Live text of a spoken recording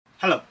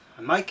Hello,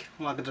 I'm Mike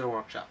and welcome to the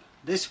workshop.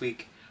 This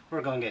week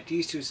we're going to get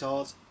these two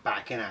saws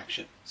back in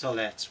action. So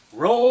let's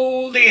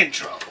roll the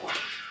intro.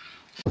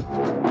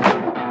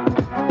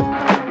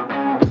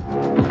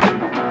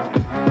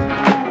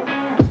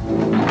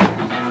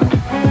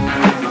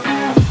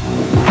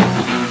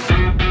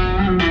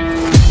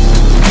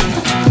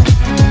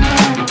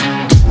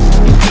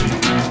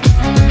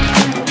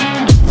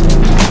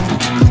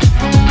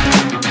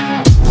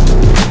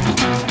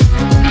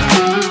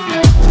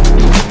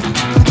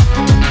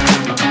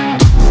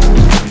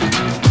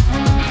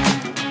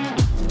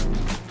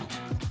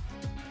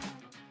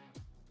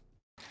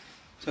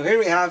 So here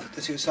we have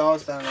the two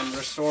saws that I'm going to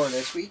restore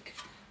this week.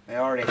 I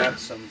already have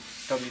some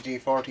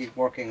WD-40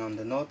 working on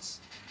the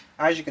nuts.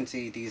 As you can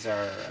see, these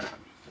are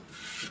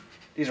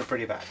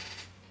pretty bad.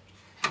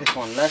 This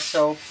one less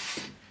so,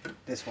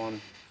 this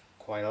one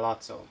quite a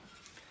lot so.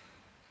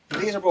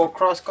 These are both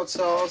crosscut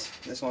saws.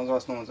 This one's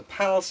also known as a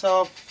panel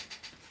saw.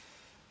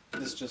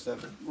 This is just a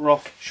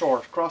rough,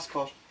 short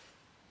crosscut.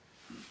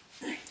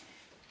 The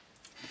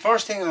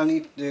first thing I'll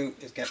need to do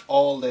is get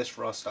all this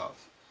rust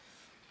off.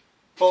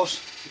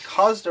 But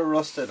because they're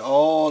rusted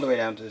all the way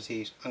down to the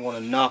teeth, I'm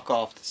going to knock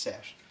off the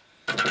set.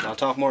 I'll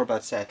talk more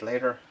about set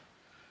later.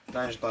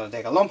 I'm just going to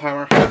take a lump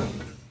hammer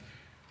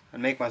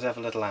and make myself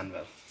a little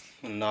anvil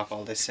and knock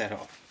all this set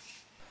off.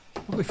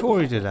 But before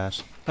we do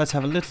that, let's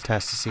have a little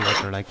test to see what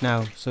they're like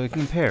now, so we can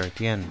compare at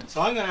the end.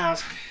 So I'm going to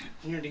ask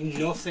nearly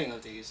nothing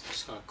of these. I'm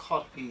just going to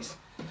cut a piece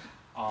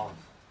of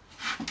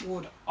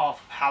wood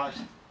off a pallet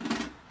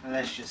and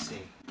let's just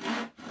see.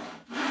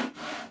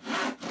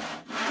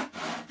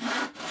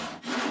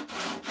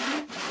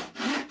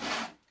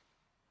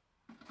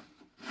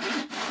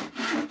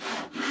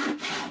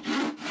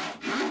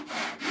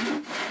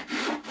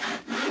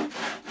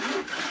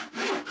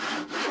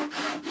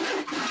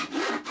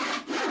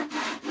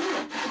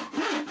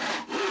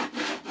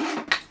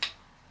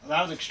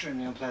 That was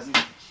extremely unpleasant.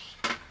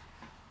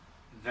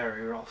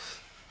 Very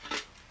rough.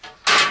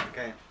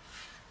 Okay.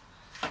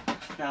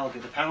 Now I'll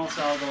do the panel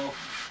saw though.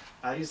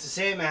 I'll use the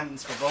same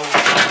ends for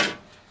both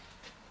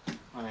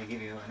when I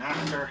give you an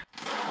after.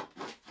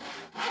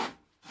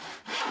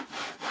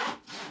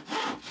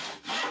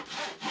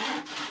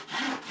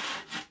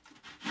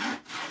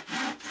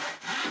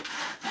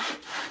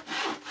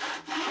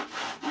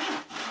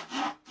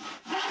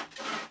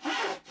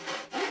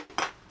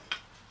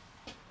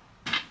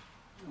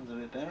 A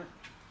bit better.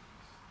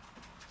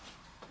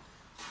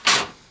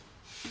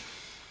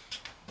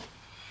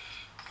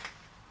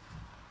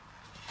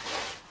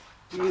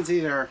 You can see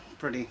they're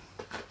pretty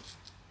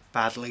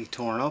badly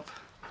torn up.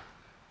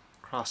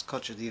 Cross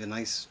cut should leave a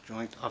nice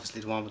joint.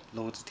 Obviously the one with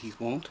loads of teeth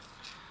won't.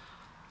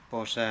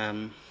 But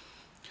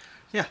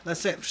yeah,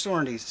 let's say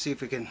restoring these, see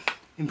if we can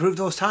improve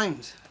those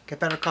times, get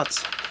better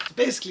cuts. So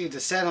basically the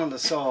set on the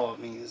saw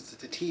means that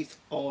the teeth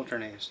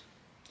alternate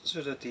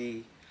so that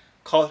the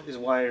cut is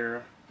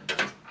wider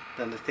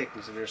than the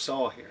thickness of your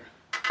saw here.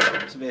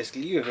 So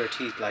basically you have your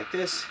teeth like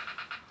this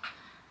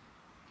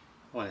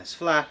when it's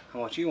flat,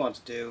 and what you want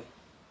to do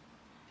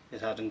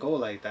is have them go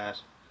like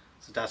that,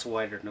 so that's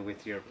wider than the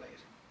width of your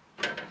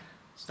blade.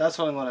 So that's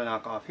what I'm going to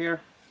knock off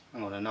here.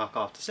 I'm going to knock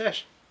off the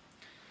set,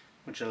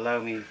 which will allow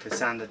me to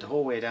sand it the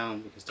whole way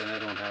down, because then I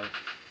don't have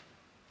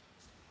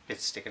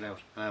bits sticking out,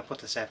 and I'll put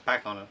the set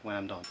back on it when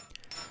I'm done.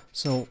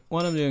 So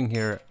what I'm doing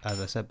here,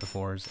 as I said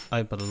before, is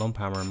I put a lump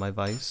hammer in my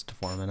vise to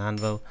form an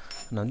anvil,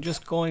 and I'm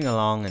just going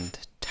along and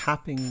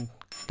tapping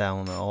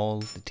down all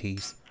the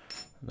teeth,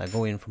 and I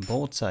go in from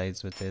both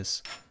sides with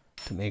this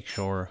to make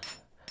sure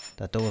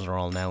that those are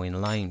all now in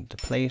line with the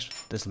plate.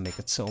 This will make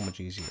it so much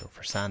easier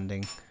for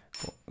sanding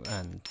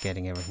and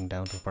getting everything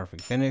down to a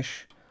perfect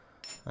finish.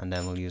 And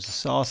then we'll use a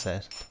saw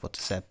set to put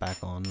the set back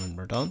on when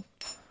we're done,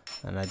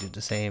 and I do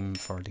the same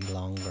for the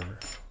longer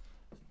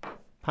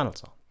panel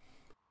saw.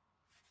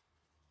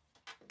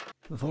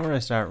 Before I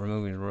start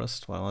removing the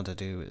rust, what I want to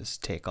do is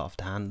take off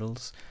the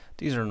handles.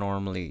 These are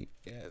normally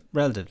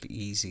relatively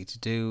easy to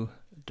do.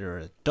 They're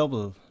a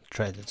double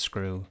threaded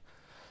screw.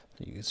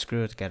 You can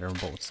screw it together on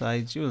both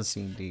sides. You will have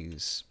seen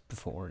these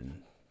before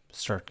in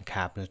certain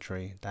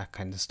cabinetry, that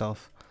kind of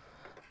stuff.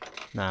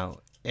 Now,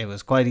 it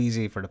was quite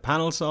easy for the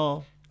panel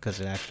saw because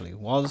it actually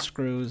was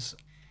screws,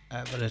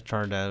 but it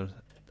turned out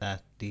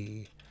that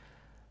the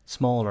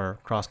smaller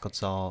crosscut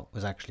saw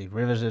was actually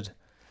riveted,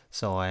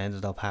 so I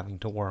ended up having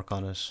to work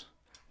on it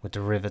with the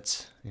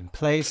rivets in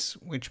place,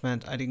 which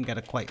meant I didn't get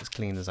it quite as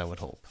clean as I would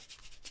hope.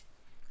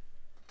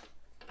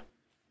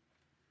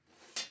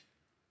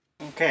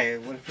 Okay,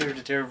 it would appear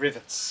that they're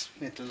rivets.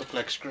 It'll look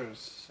like screws,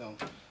 so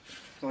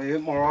it's going to be a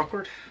bit more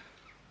awkward,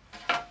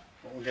 but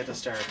we'll get the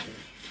start here.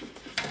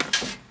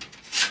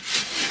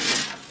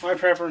 My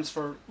preference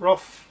for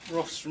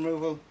rust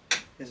removal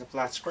is a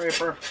flat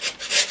scraper,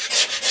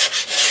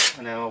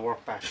 and then I'll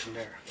work back from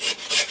there.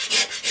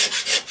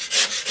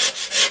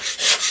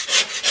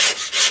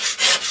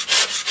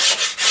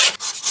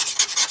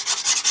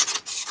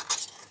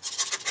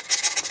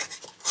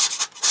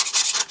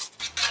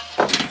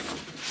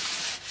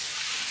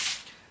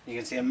 You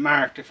can see a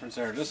marked difference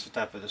there just with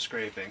that bit of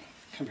scraping.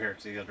 compared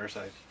to the other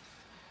side.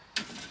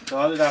 So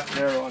I'll do that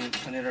there on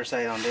the other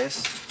side on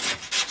this,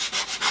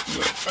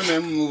 and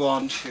then move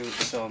on to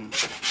some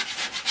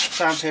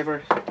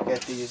sandpaper to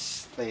get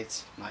these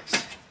plates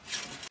nice.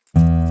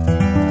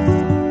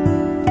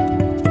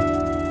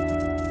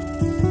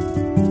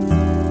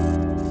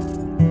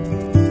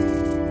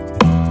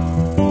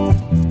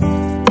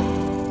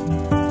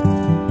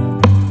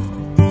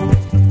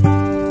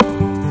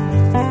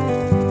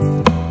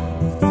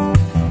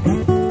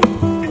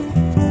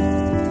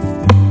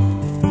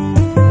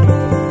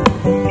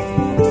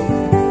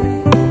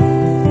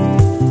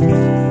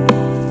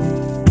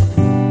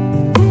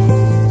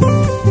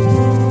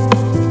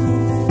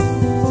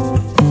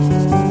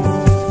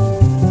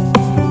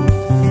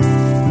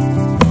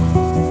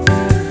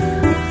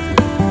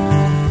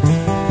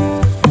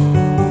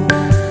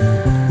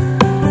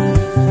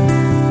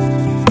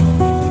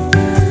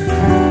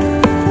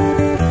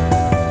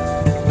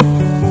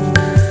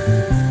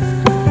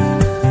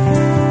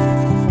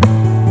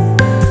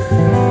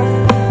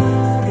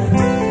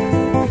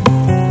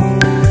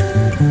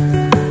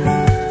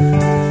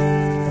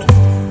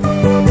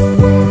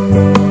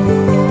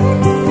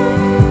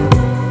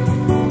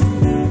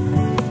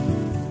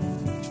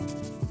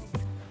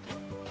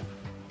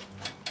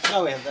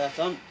 Now we have that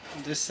done.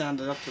 This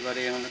sanded up to about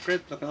 800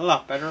 grit, looking a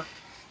lot better.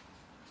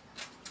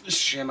 Just a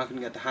shame I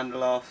couldn't get the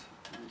handle off.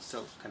 It's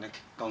still kind of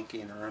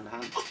gunky and around the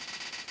hand.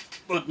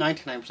 But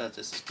 99%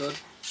 this is good.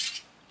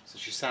 So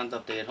she sanded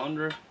up to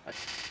 800.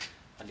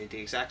 I did the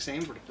exact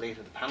same for the plate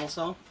of the panel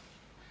saw.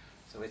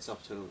 So it's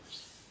up to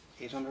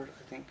 800,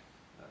 I think.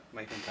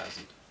 Might be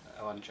 1000.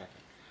 I wasn't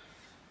checking.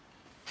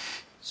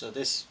 So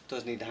this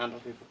does need the handle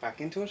to be put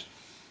back into it.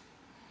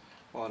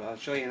 But I'll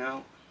show you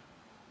now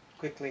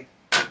quickly.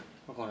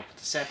 We're going to put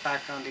the set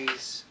back on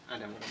these,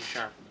 and then we're going to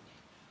sharpen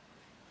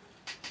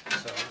them.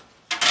 So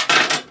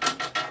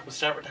we'll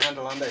start with the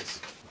handle on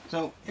this.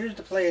 So here's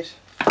the plate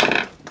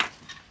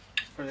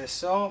for this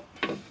saw,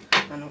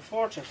 and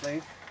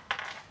unfortunately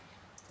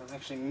I'm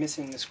actually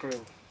missing the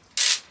screw.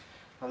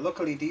 Now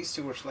luckily these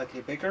two are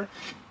slightly bigger,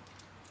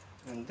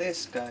 and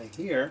this guy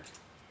here,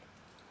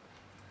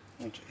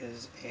 which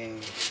is a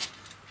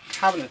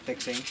cabinet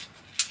fixing,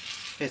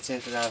 fits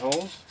into that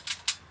hole.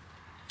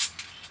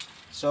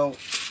 So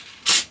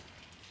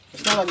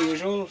it's not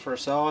unusual for a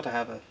saw to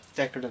have a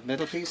decorative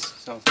middle piece,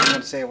 so I'm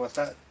going to say what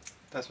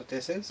that's what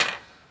this is.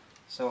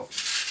 So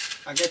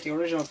I get the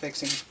original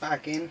fixings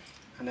back in,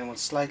 and then we'll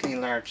slightly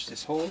enlarge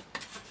this hole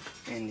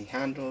in the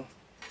handle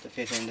to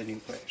fit in the new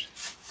plate,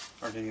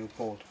 or the new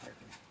hole.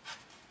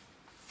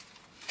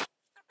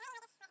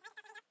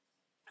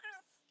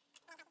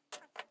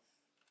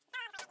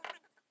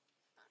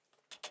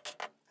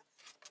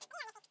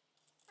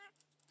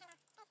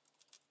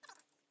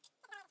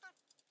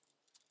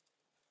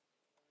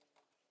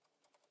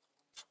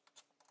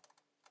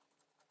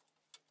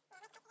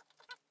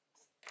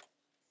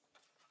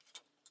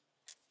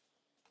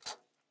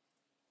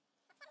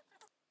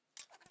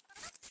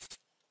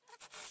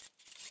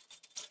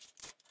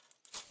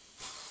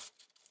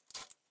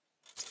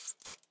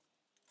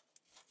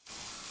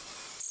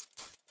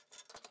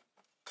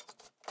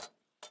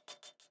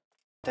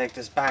 Take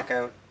this back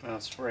out and I'll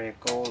spray it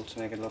gold to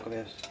make it look a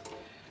bit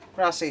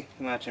brassy,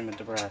 matching with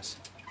the brass.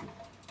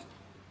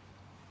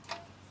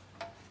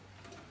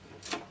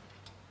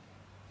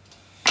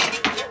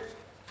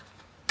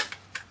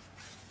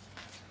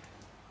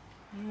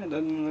 It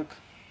doesn't look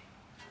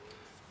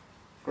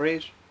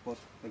great, but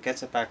it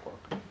gets it back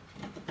working.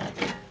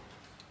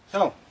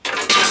 So,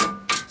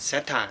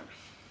 set time.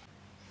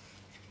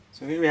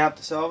 So here we have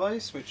the saw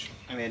vise, which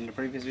I made in the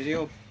previous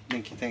video,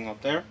 linky thing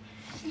up there.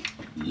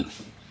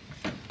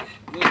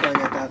 Just gotta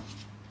get that,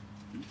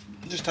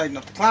 just tighten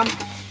up the clamp.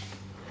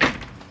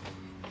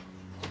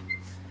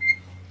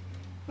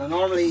 Now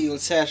normally you'll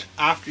set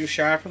after you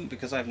sharpen,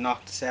 because I've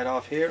knocked the set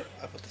off here.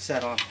 I put the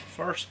set on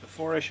first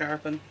before I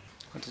sharpen.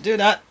 But to do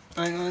that,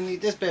 I'm going to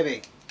need this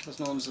baby, what's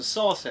known as a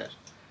saw set.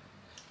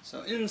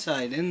 So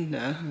inside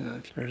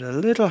there's a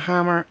little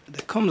hammer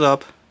that comes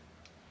up.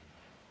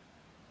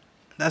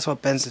 That's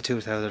what bends the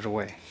tooth out of the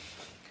way.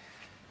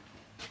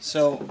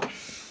 So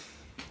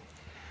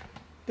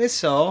this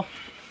saw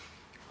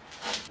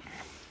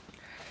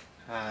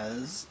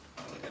has,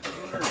 I'll get the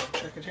ruler,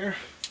 check it here.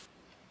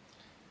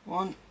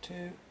 1,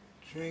 2,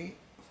 3,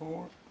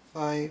 4,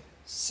 5,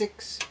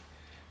 6.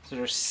 So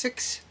there's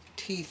 6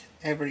 teeth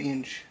every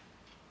inch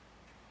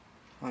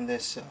on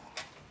this saw.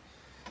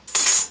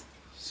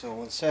 So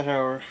we'll set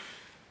our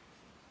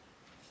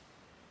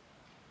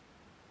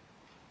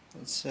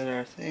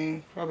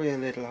thing probably a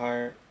little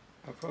higher.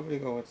 I'll probably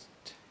go with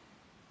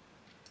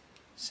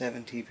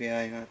 7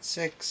 TPI, not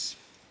 6.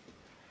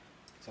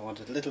 So I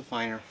want it a little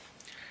finer.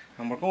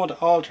 And we're going to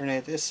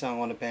alternate this, so I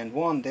want to bend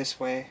one this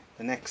way,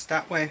 the next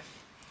that way.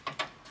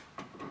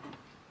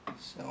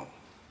 So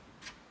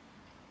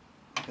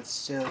you can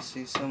still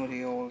see some of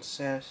the old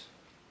set.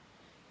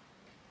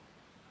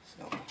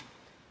 So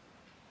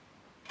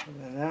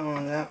bend that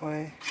one that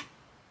way.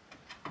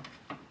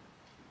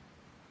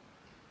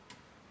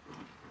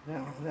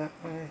 That one that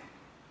way.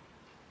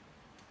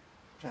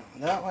 Down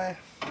that way.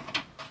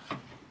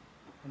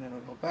 And then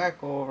we'll go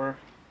back over,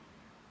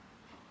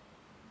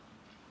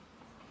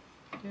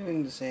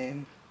 doing the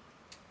same,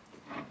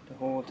 the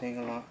whole thing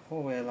along,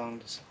 whole way along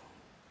the saw.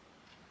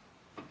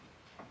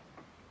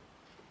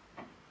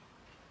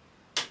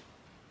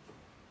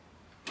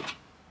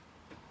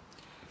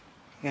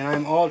 And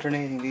I'm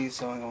alternating these,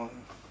 so I'm going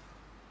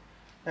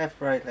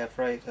left, right, left,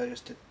 right. I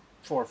just did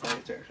 4 or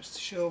 5 there just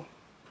to show.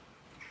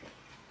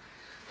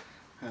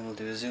 And we'll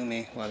do a zoom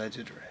in while I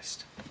do the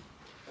rest.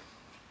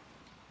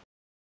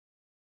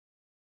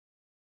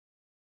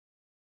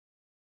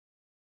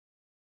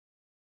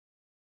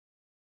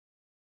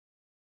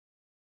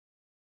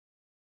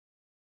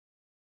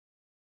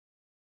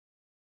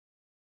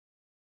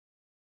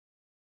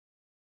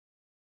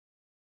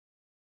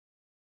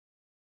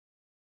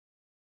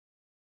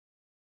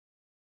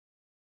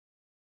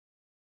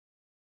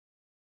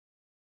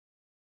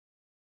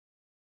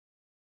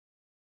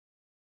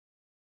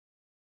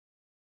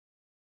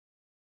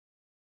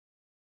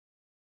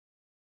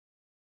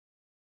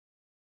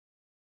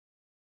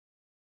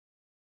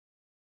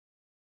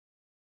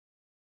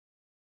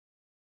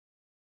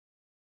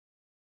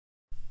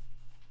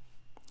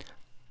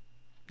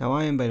 Now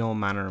I am by no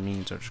manner of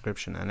means or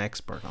description an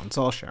expert on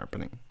saw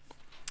sharpening,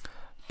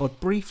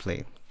 but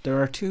briefly,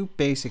 there are 2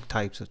 basic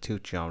types of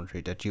tooth geometry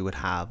that you would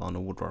have on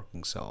a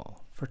woodworking saw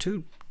for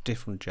 2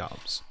 different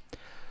jobs.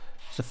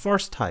 The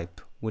first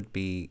type would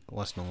be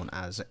what's known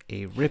as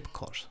a rip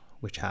cut,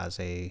 which has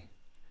a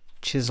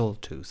chisel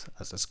tooth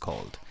as it's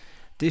called.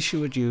 This you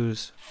would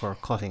use for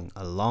cutting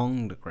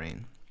along the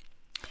grain.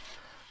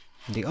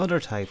 The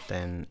other type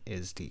then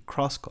is the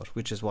crosscut,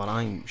 which is what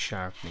I'm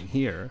sharpening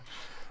here,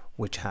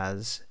 which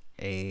has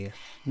a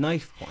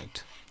knife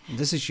point.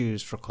 This is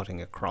used for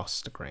cutting across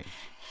the grain.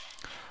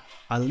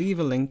 I'll leave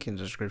a link in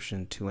the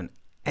description to an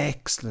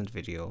excellent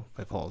video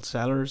by Paul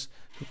Sellers,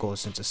 who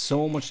goes into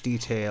so much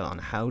detail on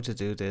how to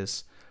do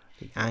this,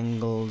 the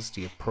angles,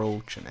 the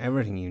approach and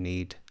everything you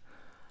need.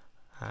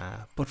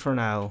 But for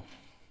now,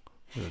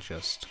 we'll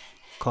just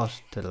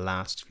cut to the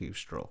last few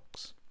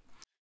strokes.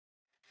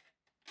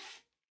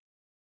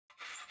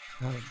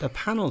 Now, the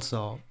panel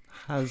saw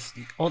has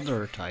the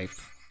other type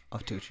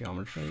of tooth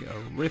geometry, a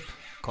rip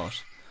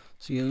cut.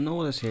 So you'll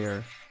notice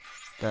here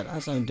that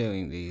as I'm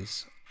doing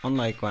these,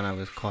 unlike when I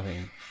was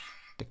cutting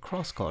the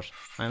cross cut,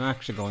 I'm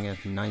actually going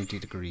at 90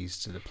 degrees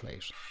to the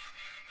plate.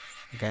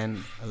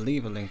 Again, I'll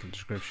leave a link in the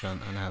description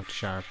on how to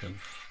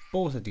sharpen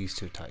both of these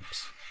 2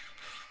 types.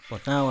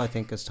 But now I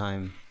think it's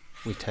time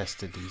we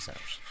tested these out.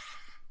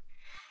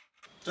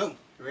 So,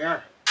 here we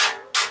are.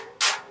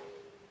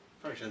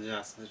 Probably should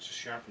have just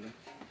sharpened them.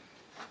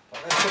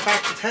 But let's get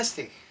back to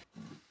testing.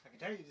 I can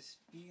tell you this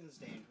feels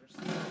dangerous.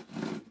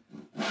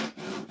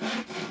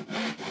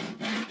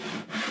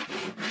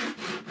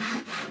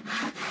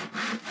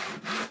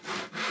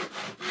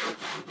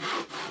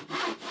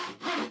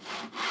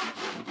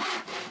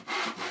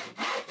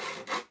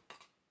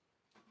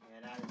 Yeah,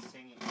 that is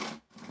singing. Just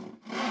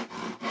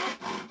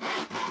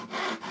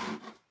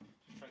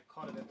try to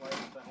cut a bit wide so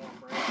that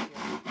won't break here.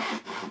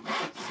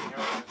 Let's see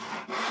how it is.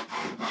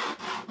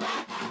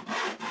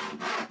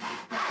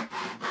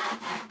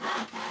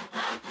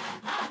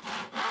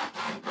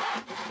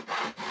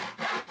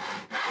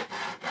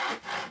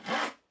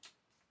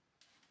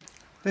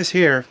 This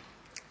here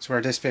is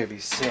where this baby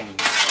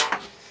sings.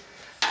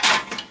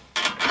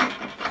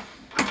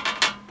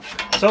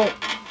 So,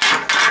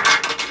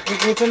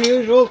 it's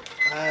unusual,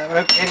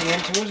 without getting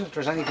into it, if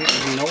there's any people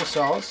who know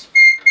saws.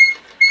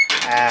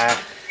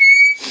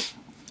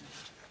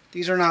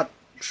 These are not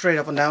straight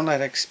up and down like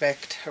I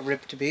expect a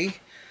rip to be.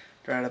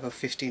 They're at about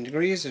 15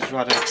 degrees, which is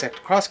what I expect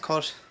a cross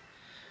cut,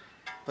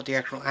 but the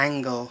actual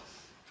angle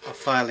of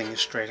filing is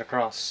straight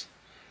across.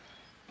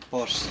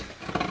 But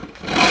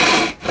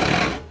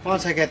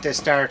once I get this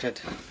started,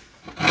 it's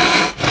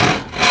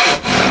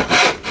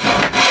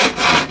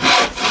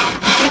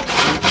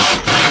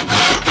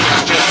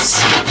just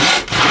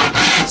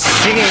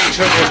singing each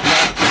other's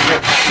mouth.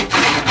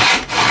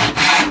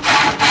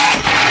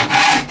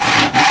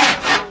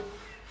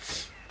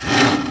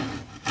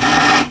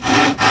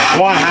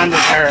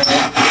 One-handed there,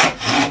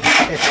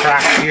 it's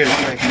cracked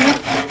beautifully.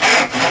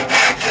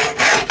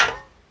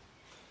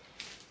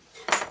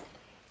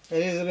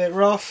 It is a bit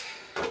rough,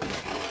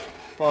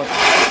 but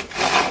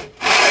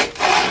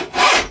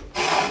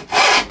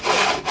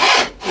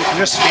you can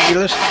just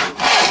feel it.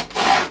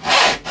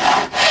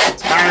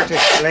 It's hard to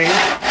explain,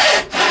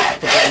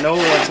 but I know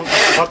when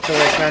something's cut the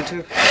way it's meant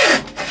to.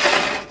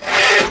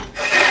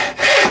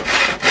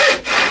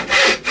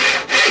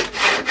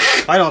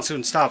 I don't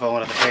soon stop, I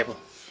want at the table.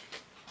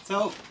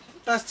 So,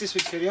 that's this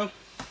week's video.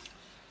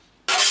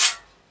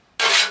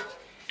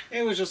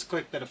 It was just a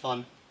quick bit of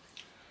fun.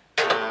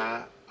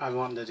 I've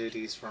wanted to do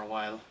these for a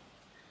while.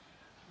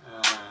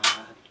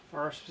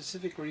 For a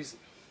specific reason.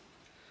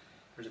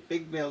 There's a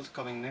big build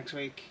coming next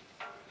week.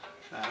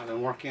 I've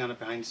been working on it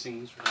behind the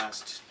scenes for the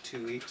last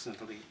 2 weeks, and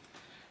it'll be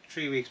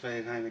 3 weeks by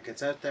the time it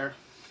gets out there.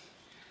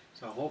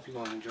 So I hope you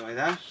all enjoy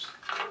that.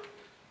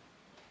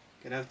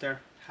 Get out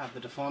there, have a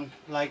bit of fun,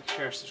 like,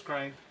 share,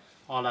 subscribe,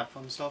 all that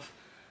fun stuff,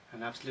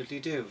 and absolutely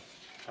do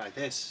try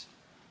this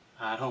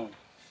at home.